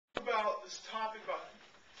about this topic about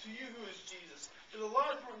to you, who is Jesus? There's a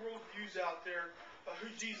lot of different worldviews out there about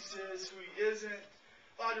who Jesus is, who he isn't.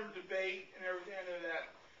 A lot of different debate and everything. I know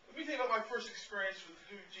that. Let me think about my first experience with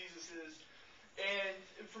who Jesus is. And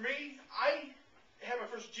for me, I had my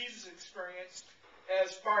first Jesus experience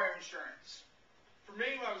as fire insurance. For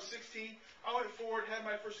me, when I was 16, I went forward, had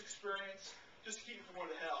my first experience just to keep me from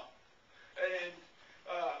going to hell. And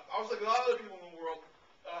I was like a lot of other people in the world.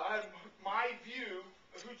 I had my view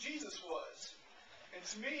of who Jesus was. And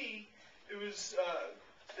to me, it was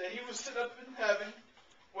that he was sitting up in heaven,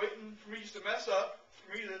 waiting for me just to mess up,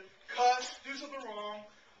 for me to cuss, do something wrong,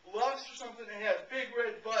 lust or something, and he had a big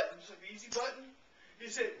red button, just like the easy button. He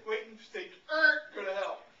said, waiting to say, go to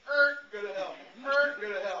hell, go to hell, go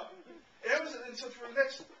to hell. And so for the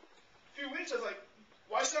next few weeks, I was like,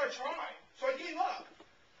 why should I try? So I gave up.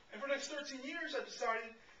 And for the next 13 years, I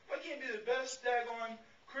decided, if I can't be the best daggone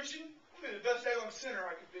Christian, I'm going to be the best daggone sinner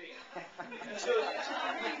I could be. And so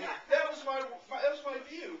for me, that was my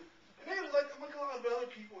view. And maybe like a lot of other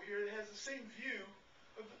people here that has the same view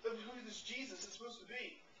of who this Jesus is supposed to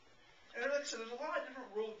be. And like I said, there's a lot of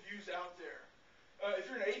different worldviews out there.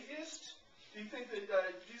 If you're an atheist, do you think that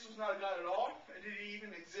Jesus was not a God at all? And did he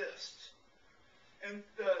even exist? And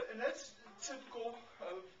that's typical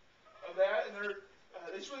of that. And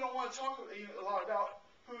they just really don't want to talk a lot about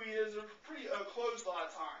who he is. They're pretty closed a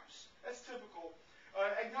lot of times. That's typical.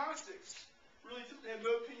 Agnostics really have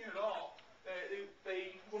no opinion at all.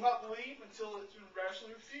 They will not believe until it's been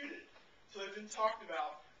rationally refuted. So they've been talked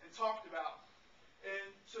about. And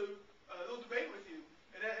so they'll debate with you.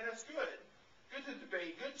 And that's good. Good to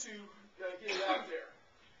debate. Good to get it out there.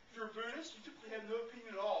 If you're a Buddhist, you typically have no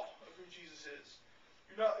opinion at all of who Jesus is.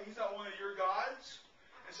 He's not one of your gods.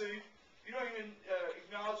 And so you don't even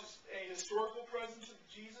acknowledge any historical presence of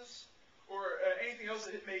Jesus or anything else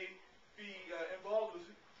that may be involved with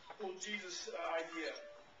the whole Jesus idea.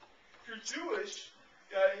 If you're Jewish,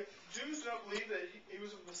 Jews don't believe that he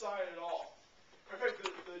was a Messiah at all. In fact,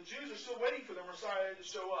 the Jews are still waiting for the Messiah to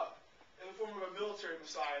show up in the form of a military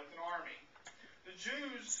Messiah with an army. The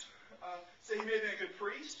Jews say he may have been a good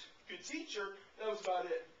priest, good teacher. That was about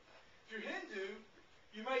it. If you're Hindu,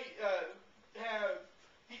 you might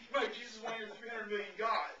Jesus is one of your 300 million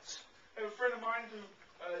gods. I have a friend of mine who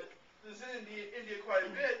is in India quite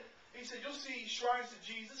a bit. He said you'll see shrines to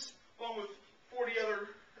Jesus along with 40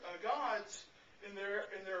 other gods in their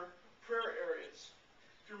prayer areas.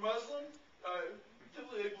 If you're Muslim,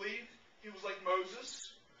 typically they believe he was like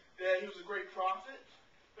Moses, that he was a great prophet,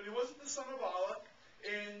 but he wasn't the son of Allah,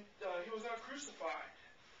 and he was not crucified.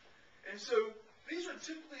 And so these are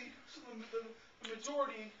typically some of the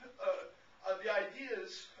majority of the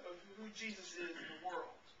ideas of who Jesus is in the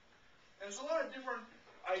world. And there's a lot of different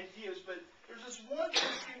ideas, but there's this one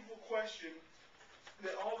unescapable question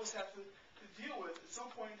that all of us have to deal with at some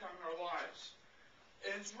point in time in our lives.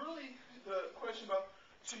 And it's really the question about,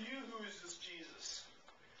 to you, who is this Jesus?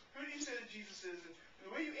 Who do you say that Jesus is? And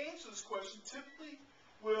the way you answer this question typically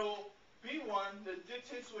will be one that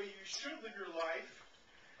dictates the way you should live your life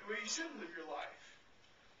and the way you shouldn't live your life.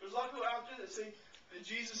 There's a lot of people out there that say that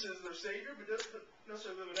Jesus is their Savior, but doesn't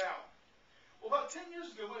necessarily live it out. Well, about 10 years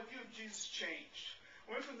ago, my view of Jesus changed.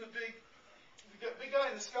 I went from the big guy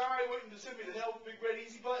in the sky waiting to send me to hell with the big red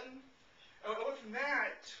easy button. I went from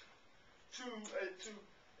that to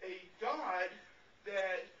a God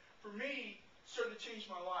that, for me, started to change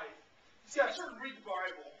my life. See, I started to read the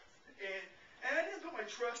Bible, and I didn't put my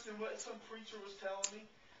trust in what some preacher was telling me.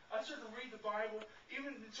 I started to read the Bible,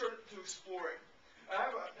 even started to explore it. I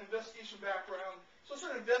have an investigation background, so I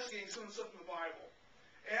started investigating some of the stuff in the Bible.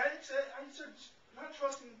 And I started not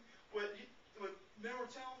trusting what men were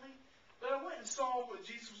telling me, but I went and saw what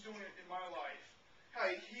Jesus was doing in my life. How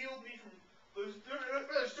he healed me from those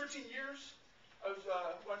 13 years of,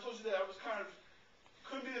 when I told you that I was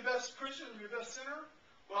couldn't be the best Christian, be the best sinner.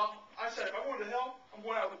 Well, I said, if I'm going to hell, I'm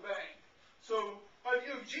going out with a bang. So my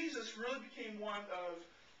view of Jesus really became one of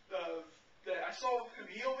that I saw him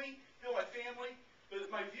heal me, heal my family, but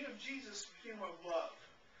my view of Jesus became one of love.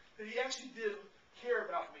 That he actually did care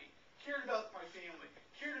about me, cared about my family,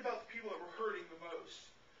 cared about the people that were hurting the most.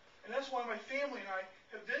 And that's why my family and I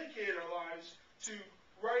have dedicated our lives to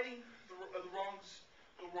righting the wrongs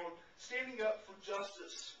of the world, standing up for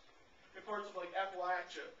justice in parts of like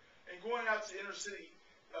Appalachia, and going out to inner city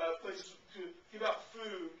places to give out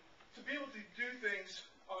food, to be able to do things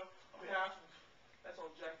on behalf of, that's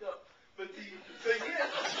all jacked up. But this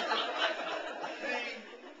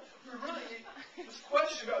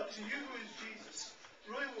question about, to you, who is Jesus,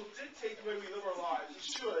 really will dictate the way we live our lives. It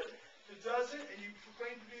should. If it doesn't, and you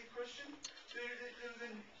proclaim to be a Christian,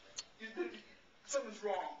 then something's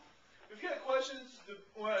wrong. If you have questions,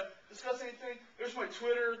 want to discuss anything, there's my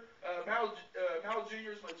Twitter. Mal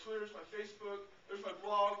Jr. is my Twitter, is my Facebook. There's my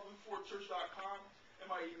blog, lukeforwardchurch.com, and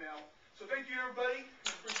my email. So thank you, everybody.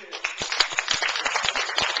 Appreciate it.